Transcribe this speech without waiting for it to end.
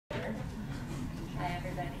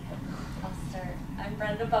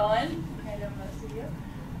Brenda Bowen. I know most of you.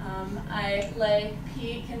 I, like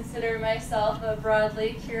Pete, consider myself a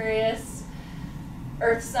broadly curious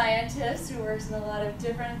earth scientist who works in a lot of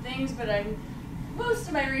different things, but most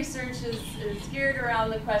of my research is geared around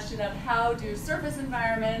the question of how do surface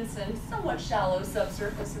environments and somewhat shallow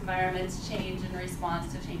subsurface environments change in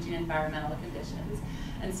response to changing environmental conditions.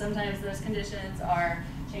 And sometimes those conditions are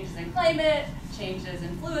changes in climate, changes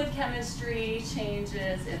in fluid chemistry,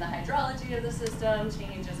 changes in the hydrology of the system,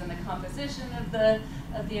 changes in the composition of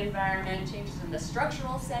the environment, changes in the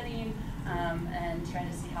structural setting, and trying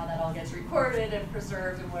to see how that all gets recorded and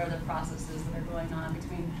preserved and what are the processes that are going on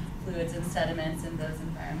between fluids and sediments in those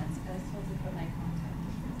environments. I was told to put my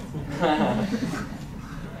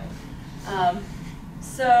contact.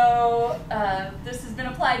 This has been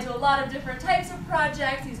applied to a lot of different types of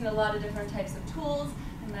projects, using a lot of different types of tools.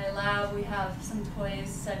 In my lab, we have some toys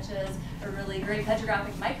such as a really great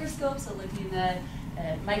petrographic microscope, so looking at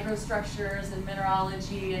microstructures and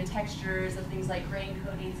mineralogy and textures of things like grain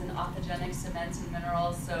coatings and authigenic cements and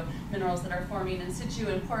minerals, so minerals that are forming in situ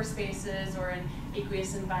in pore spaces or in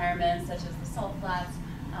aqueous environments such as the salt flats.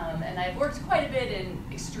 And I've worked quite a bit in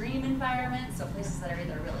extreme environments, so places that are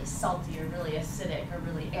either really salty or really acidic or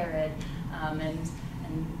really arid, and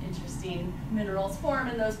interesting minerals form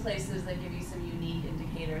in those places that give you some unique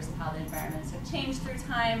indicators of how the environments have changed through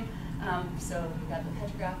time. So we've got the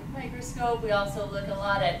petrographic microscope. We also look a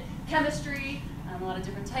lot at chemistry, a lot of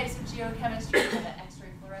different types of geochemistry. We have an X-ray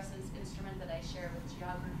fluorescence instrument that I share with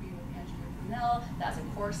geography with Andrew Brunel. That's a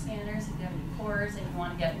core scanner, so if you have any cores and you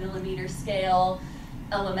want to get millimeter scale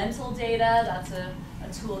elemental data, that's a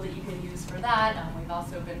tool that you can use for that. We've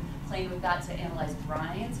also been playing with that to analyze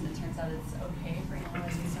brines, and it turns out it's okay for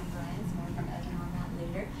analyzing some brines. More from Evan on that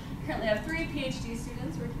later. I currently have 3 PhD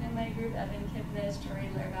students working in my group. Evan Kipnis, Jory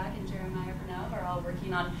Lerbach, and Jeremiah Brunel are all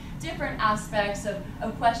working on different aspects of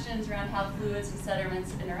questions around how fluids and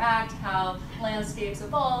sediments interact, how landscapes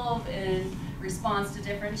evolve in response to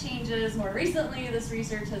different changes. More recently, this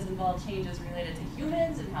research has involved changes related to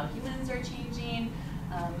humans and how humans are changing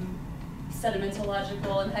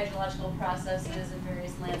sedimentological and hydrological processes in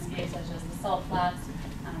various landscapes, such as the salt flats,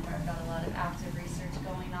 where I've got a lot of active research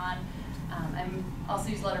going on. I'm also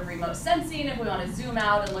use a lot of remote sensing if we want to zoom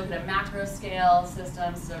out and look at a macro scale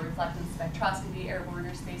system, so reflectance spectroscopy, airborne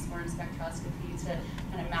or spaceborne spectroscopy to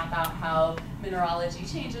kind of map out how mineralogy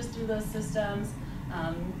changes through those systems.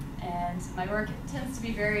 And my work tends to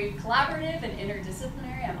be very collaborative and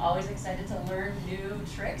interdisciplinary. I'm always excited to learn new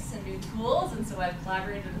tricks and new tools, and so I've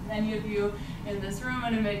collaborated with many of you in this room,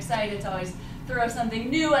 and I'm excited to always throw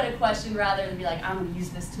something new at a question rather than be like, I'm going to use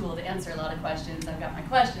this tool to answer a lot of questions. I've got my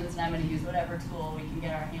questions, and I'm going to use whatever tool we can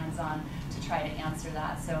get our hands on to try to answer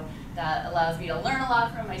that. So that allows me to learn a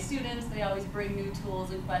lot from my students. They always bring new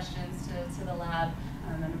tools and questions to the lab.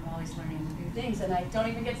 And I'm always learning new things, and I don't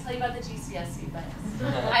even get to tell you about the GCSE, but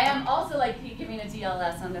I am also, like Pete, giving a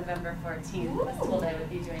DLS on November 14th. I was told I would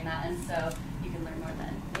be doing that, and so you can learn more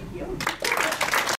then. Thank you.